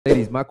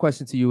Ladies, my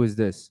question to you is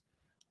this.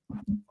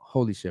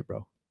 Holy shit,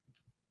 bro.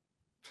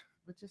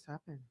 What just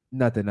happened?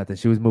 Nothing, nothing.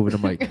 She was moving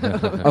the mic.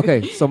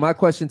 Okay, so my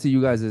question to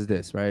you guys is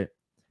this, right?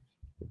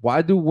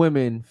 Why do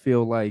women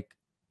feel like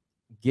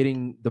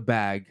getting the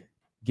bag,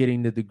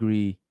 getting the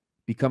degree,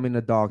 becoming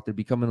a doctor,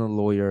 becoming a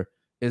lawyer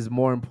is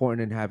more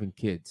important than having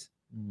kids?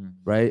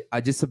 Right?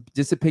 I just to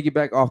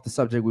piggyback off the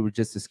subject we were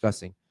just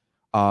discussing.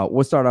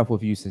 We'll start off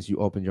with you since you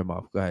opened your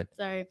mouth. Go ahead.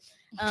 Sorry.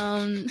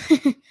 Um,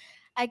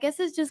 I guess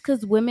it's just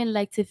because women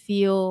like to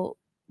feel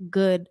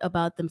good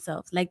about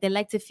themselves. Like they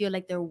like to feel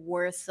like they're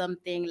worth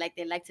something. Like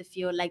they like to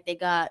feel like they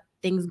got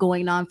things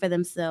going on for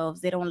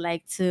themselves. They don't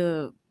like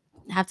to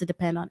have to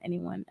depend on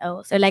anyone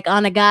else or like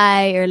on a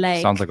guy or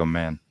like. Sounds like a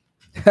man.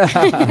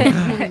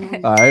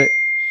 All right.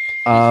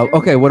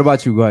 Okay, what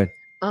about you? Go ahead.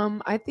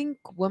 I think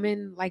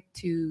women like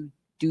to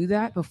do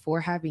that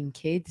before having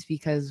kids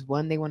because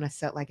one, they want to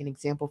set like an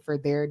example for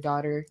their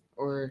daughter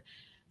or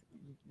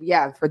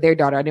for their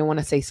daughter. I didn't want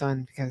to say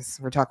son because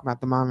we're talking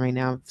about the mom right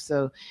now.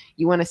 So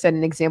you want to set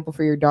an example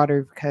for your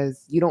daughter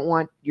because you don't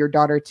want your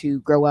daughter to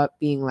grow up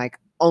being like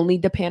only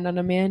depend on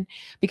a man.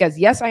 Because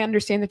yes, I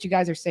understand that you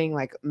guys are saying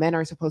like men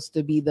are supposed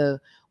to be the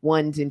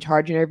ones in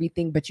charge and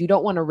everything, but you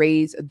don't want to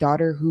raise a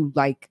daughter who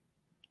like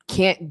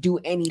can't do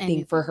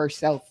anything for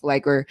herself,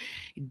 like, or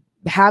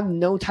have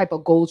no type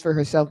of goals for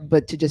herself,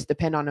 but to just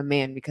depend on a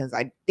man. Because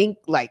I think,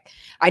 like,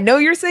 I know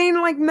you're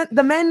saying like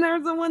the men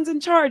are the ones in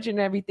charge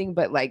and everything,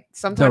 but like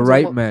sometimes the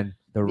right men,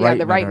 the right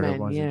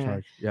men,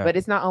 yeah. But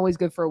it's not always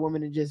good for a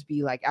woman to just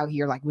be like out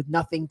here like with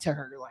nothing to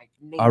her. Like,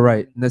 all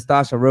right,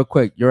 Nastasha, real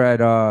quick, you're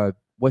at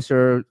what's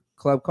your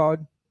club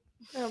called?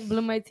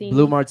 Blue Martini.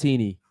 Blue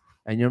Martini,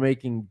 and you're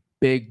making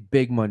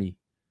big money.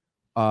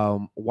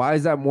 Why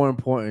is that more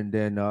important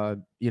than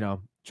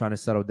trying to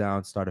settle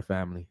down, start a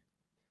family?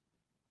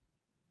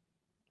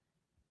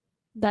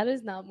 That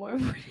is not more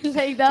important.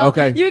 Like that.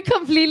 Okay. You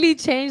completely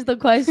changed the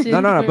question.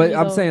 No. But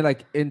I'm saying,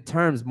 like, in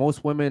terms,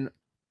 most women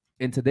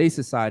in today's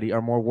society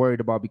are more worried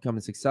about becoming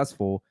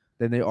successful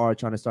than they are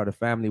trying to start a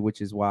family, which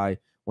is why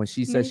when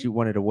she said she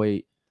wanted to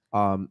wait,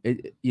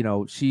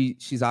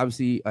 she's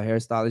obviously a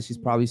hairstylist. She's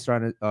probably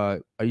trying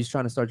to. Are you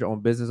trying to start your own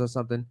business or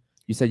something?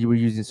 You said you were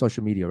using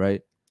social media,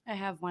 right? I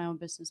have my own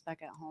business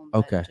back at home.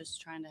 Okay. But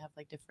just trying to have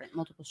like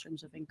multiple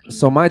streams of income.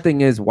 So my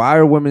thing is, why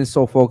are women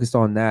so focused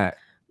on that?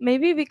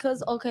 Maybe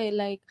because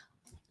like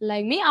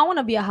me, I want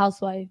to be a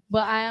housewife,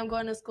 but I am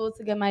going to school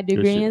to get my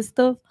degree and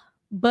stuff.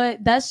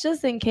 But that's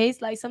just in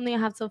case like something I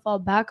have to fall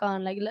back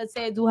on. Like let's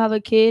say I do have a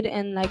kid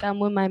and like I'm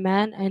with my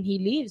man and he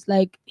leaves.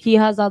 Like he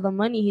has all the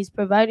money, he's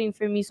providing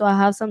for me, so I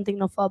have something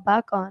to fall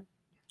back on.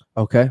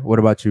 Okay, what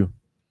about you?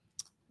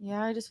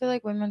 Yeah, I just feel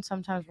like women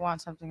sometimes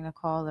want something to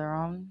call their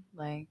own.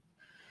 Like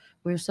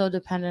we're so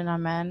dependent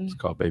on men. It's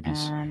called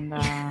babies. And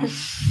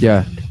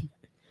yeah.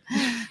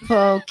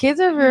 Well,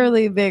 kids are a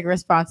really big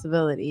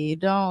responsibility. You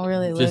don't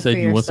really live just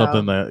say you want yourself.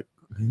 something that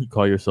you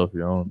call yourself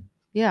your own.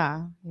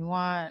 Yeah, you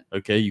want.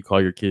 Okay, you call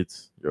your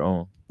kids your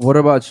own. What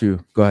about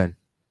you? Go ahead.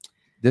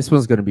 This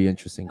one's gonna be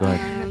interesting. Go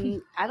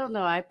ahead. I don't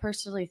know. I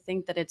personally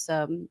think that it's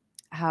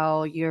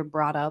how you're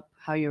brought up,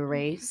 how you're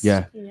raised,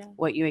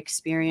 what you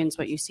experience,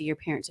 what you see your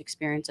parents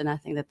experience, and I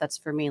think that that's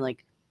for me.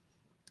 Like,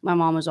 my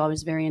mom was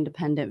always very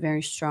independent,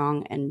 very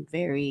strong, and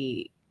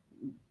very,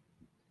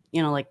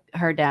 like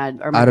her dad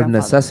or my out of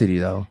necessity,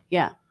 though.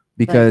 Yeah.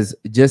 Because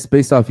just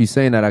based off you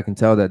saying that, I can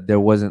tell that there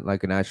wasn't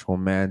like an actual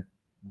man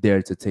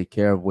there to take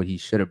care of what he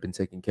should have been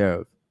taken care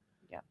of.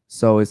 Yeah.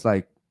 So it's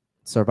like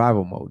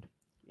survival mode.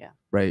 Yeah.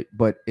 Right.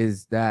 But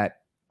is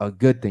that a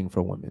good thing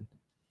for women?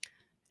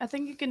 I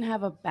think you can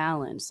have a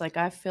balance. Like,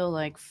 I feel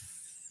like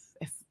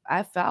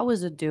if I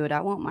was a dude,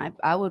 I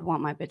would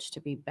want my bitch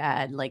to be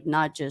bad. Like,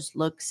 not just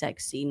look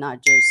sexy,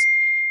 not just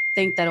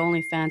think that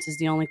OnlyFans is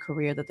the only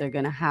career that they're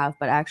gonna have,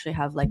 but actually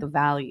have like a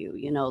value.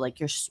 Like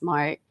you're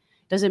smart.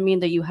 Doesn't mean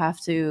that you have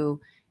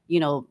to,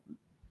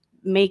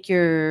 make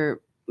your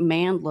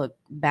man look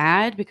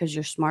bad because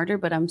you're smarter.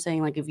 But I'm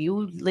saying, like, if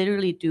you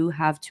literally do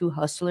have two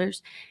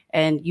hustlers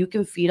and you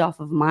can feed off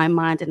of my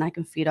mind and I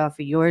can feed off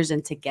of yours,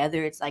 and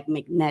together it's like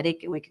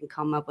magnetic and we can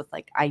come up with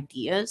like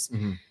ideas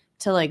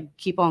to like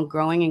keep on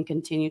growing and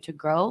continue to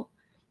grow,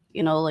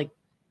 like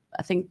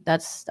I think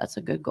that's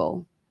a good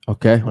goal.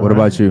 Okay. What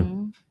about you?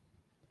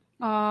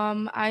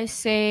 I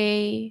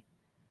feel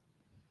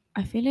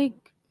like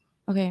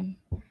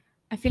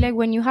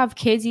when you have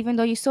kids, even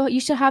though you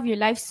should have your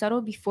life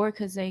settled before,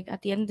 because like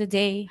at the end of the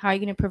day, how are you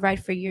gonna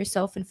provide for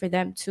yourself and for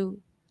them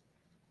too?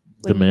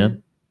 My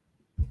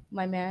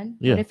man.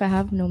 Yeah. What if I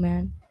have no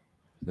man?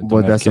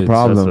 Well, that's a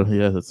problem.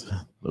 That's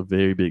a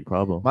very big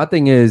problem. My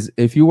thing is,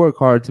 if you work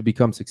hard to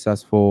become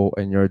successful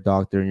and you're a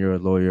doctor and you're a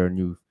lawyer and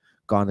you've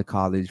gone to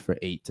college for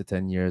 8 to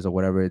 10 years or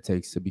whatever it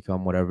takes to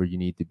become whatever you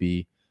need to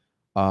be,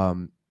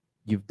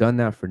 you've done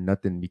that for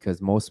nothing,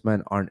 because most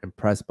men aren't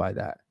impressed by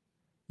that.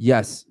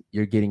 Yes,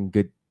 you're getting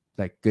good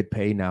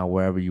pay now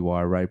wherever you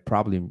are, right?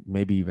 Probably,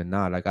 maybe even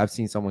not. Like, I've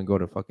seen someone go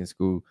to fucking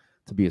school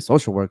to be a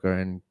social worker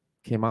and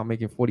came out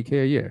making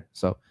 $40K a year.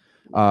 So,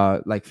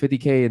 like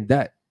 50K in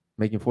debt,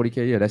 making $40K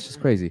a year. That's just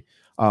crazy.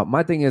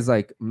 My thing is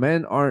like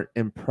men aren't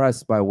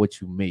impressed by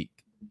what you make.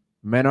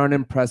 Men aren't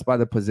impressed by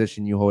the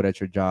position you hold at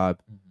your job.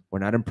 We're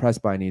not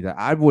impressed by neither.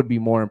 I would be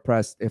more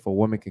impressed if a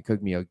woman can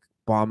cook me a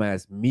bomb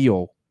ass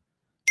meal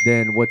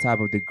than what type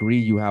of degree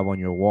you have on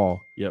your wall.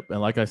 Yep.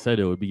 And like I said,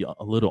 it would be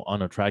a little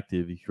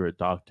unattractive if you're a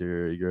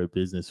doctor, you're a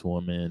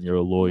businesswoman, you're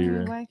a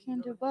lawyer. Why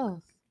can't do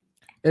both?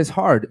 It's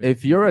hard.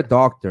 If you're a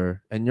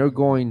doctor and you're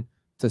going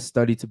to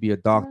study to be a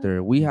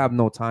doctor, we have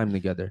no time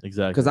together.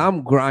 Exactly. Because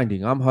I'm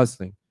grinding, I'm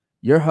hustling.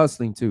 You're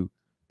hustling too.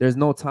 There's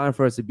no time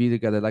for us to be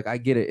together. Like I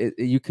get it.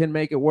 You can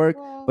make it work,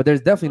 but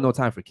there's definitely no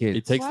time for kids.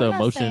 It takes Well, the I'm not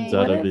emotions saying-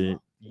 out What of if- it.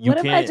 You What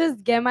if I can't.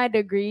 just get my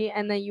degree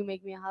and then you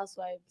make me a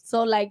housewife?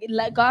 So like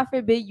God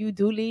forbid you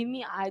do leave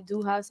me, I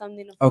do have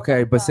something to fall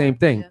Okay, back but on. same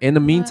thing. Yeah. In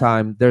the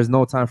meantime, there's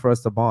no time for us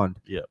to bond.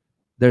 Yep.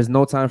 There's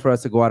no time for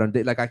us to go out on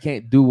date. Like I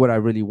can't do what I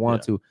really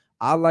want to.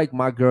 I like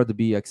my girl to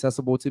be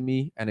accessible to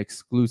me and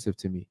exclusive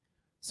to me.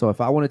 So if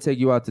I want to take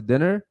you out to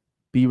dinner,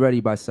 be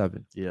ready by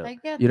 7. Yeah. I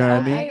get You know what I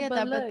that. mean? I get But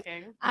that, but look,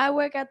 I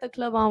work at the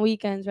club on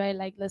weekends, right?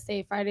 Like let's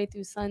say Friday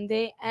through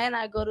Sunday, and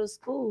I go to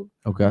school.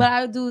 Okay. But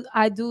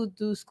I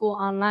do school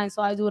online,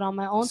 so I do it on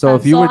my own So time.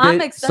 if you were I'm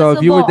date- accessible so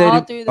if you were all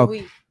dating- through the okay.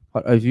 week.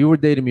 If you were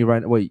dating me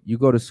right now, wait, you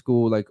go to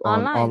school like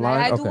online? Like,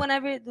 I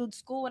Okay. do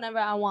school whenever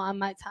I want on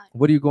my time.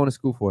 What are you going to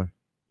school for?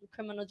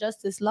 Criminal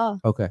justice law.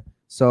 Okay.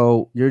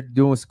 So you're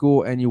doing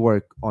school and you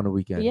work on the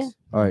weekends. Yeah.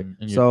 All right. And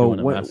you're So doing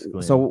a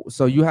masculine.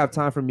 so you have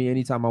time for me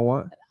anytime I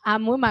want?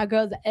 I'm with my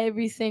girls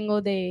every single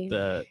day.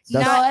 That.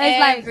 That's- No, it's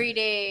like every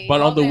day.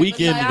 But on the Okay,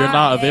 weekend, like, you're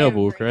not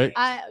available, every correct?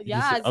 day. You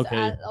just-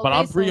 okay. But okay,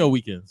 I'm free so on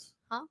weekends.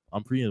 Huh?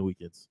 I'm free on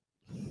weekends.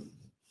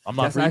 I'm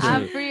not That's free. actually-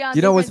 I'm today. free on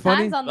You know what's different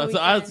funny? times on the That's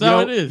weekends. how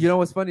it is. You know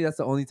what's funny? That's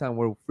the only time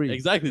we're free.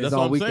 Exactly. It's That's on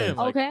what I'm weekends. saying.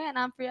 Like, Okay, and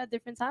I'm free at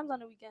different times on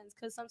the weekends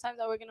because sometimes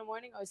I work in the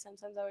morning or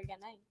sometimes I work at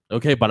night.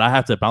 okay, but I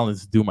have to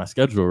balance do my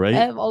schedule,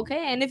 right?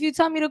 Okay, and if you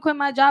tell me to quit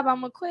my job,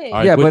 I'm gonna quit. All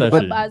right, Yeah, quit but- that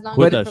but- shit. But as long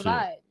Quit as you that shit.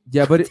 provide.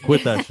 Yeah, but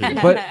Quit that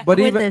shit. but Quit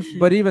even that shit.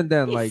 but even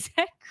then, He like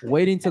said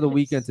waiting till the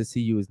weekend to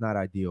see you is not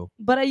ideal.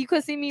 But you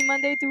could see me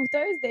Monday through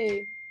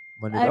Thursday,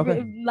 Monday,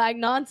 okay. like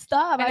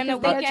nonstop. And I then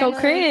can the stay at your weekend only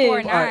crib. 4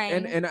 All right,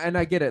 and, 9. and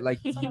I get it. Like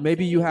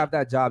maybe you have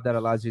that job that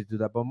allows you to do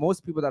that, but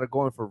most people that are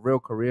going for real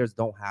careers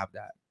don't have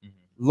that. Mhm.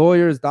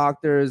 Lawyers,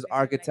 doctors,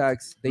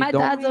 architects, they My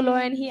don't. dad's a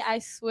lawyer, and I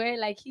swear,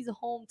 like he's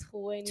home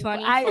 24.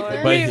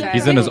 24. But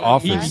He's in his He,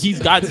 office. he's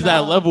got to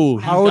that level.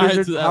 He's How old is gotten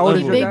your- to that how old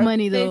is level. your big dad?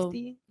 money though.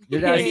 50. Your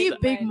dad's, He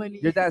big money.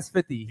 your dad's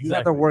 50. He had to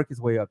Exactly. work his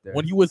way up there.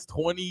 When he was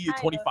 20, Kind of.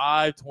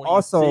 25, 26,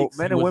 Also, he men and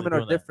wasn't women are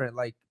doing that. different.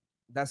 Like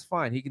that's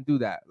fine. He can do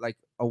that. Like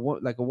a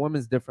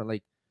woman's different.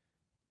 Like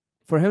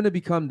for him to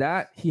become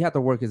that, he had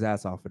to work his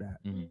ass off for that.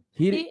 Mhm.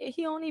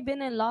 He only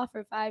been in law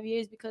for 5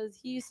 years because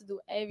he used to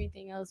do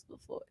everything else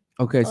before.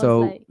 Okay,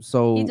 So it's like,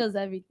 so He does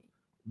everything.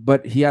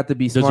 but he had to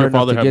be Does your smart enough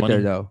father to have get money?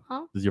 there though.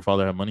 Does your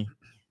father have money?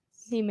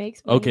 He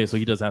makes money. Okay, so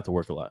he doesn't have to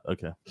work a lot.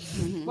 Okay.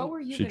 Mhm. What were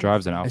you? She gonna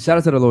drives say? an And outfit. shout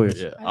out to the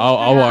lawyers. Yeah. I I'll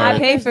just feel I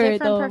like pay there's for it,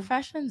 different though.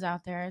 professions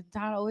out there. It's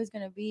not always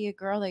going to be a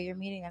girl that you're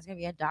meeting that's going to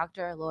be a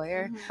doctor, a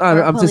lawyer. I-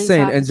 or a I'm just police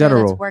saying in officer that's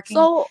general. working.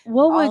 So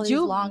what all would these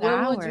you long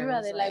what would you hours,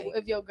 rather like like-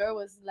 if your girl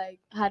was like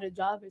had a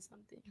job or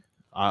something?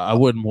 I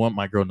wouldn't want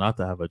my girl not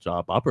to have a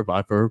job. I'll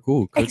provide for her.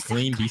 Cool. Cook,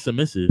 clean, be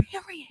submissive.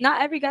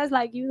 Not every guy's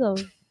like you though.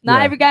 Not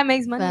Yeah. every guy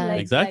makes money Facts. like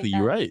Exactly. like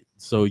You're that. right.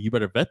 So you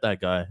better vet that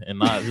guy and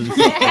not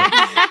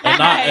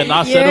and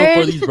not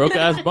settle for these broke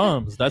ass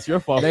bums. That's your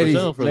fault for Ladies,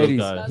 settling for ladies,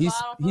 those guys. That's he's why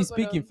I don't he's fuck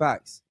with speaking him.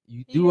 facts.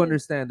 You He do is.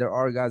 understand there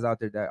are guys out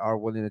there that are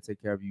willing to take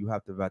care of you. You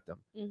have to vet them.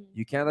 Mhm.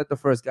 You can't let the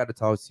first guy to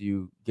talk to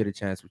you get a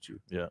chance with you.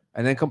 Yeah.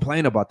 And then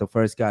complain about the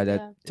first guy that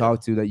Yeah.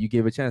 talked to that you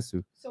gave a chance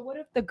to. So what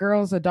if the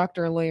girl's a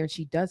doctor or lawyer and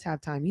she does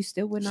have time? You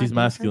still would not. She's give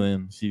her?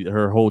 masculine.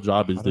 Her whole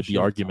job is How to does she be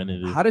have time?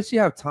 argumentative. How does she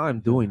have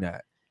time doing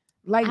that?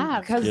 Like I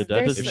have because Yeah, that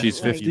there's doesn't If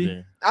she's like,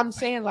 50? I'm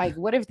saying like,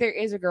 what if there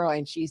is a girl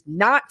and she's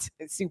not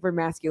super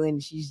masculine?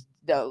 She's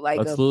like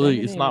a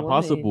Absolutely, it's feminine not woman?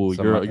 possible.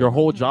 Some Your other- your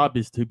whole job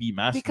is to be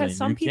masculine. Because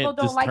some you people can't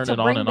don't just like turn to it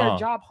on bring and their off.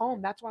 job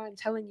home. That's why I'm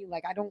telling you.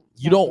 Like I don't.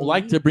 You don't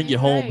like to bring it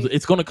home. Right.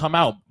 It's gonna come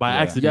out by Yeah.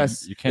 accident.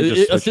 Yes. You can't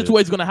just A switch it.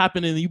 situation's gonna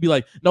happen, and you be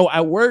like, "No,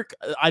 at work,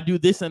 I do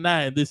this and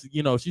that, and this."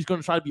 You know, she's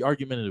gonna try to be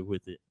argumentative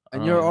with it.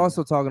 And you're Um,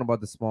 also talking about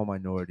the small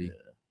minority.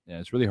 Yeah,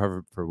 it's really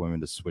hard for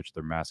women to switch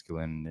their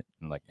masculine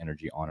like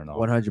energy on and off.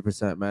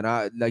 100%, man.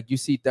 I like you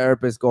see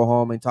therapists go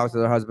home and talk to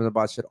their husband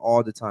about shit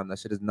all the time. That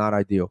shit is not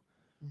ideal.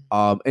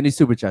 Any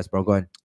super chats, bro? Go ahead.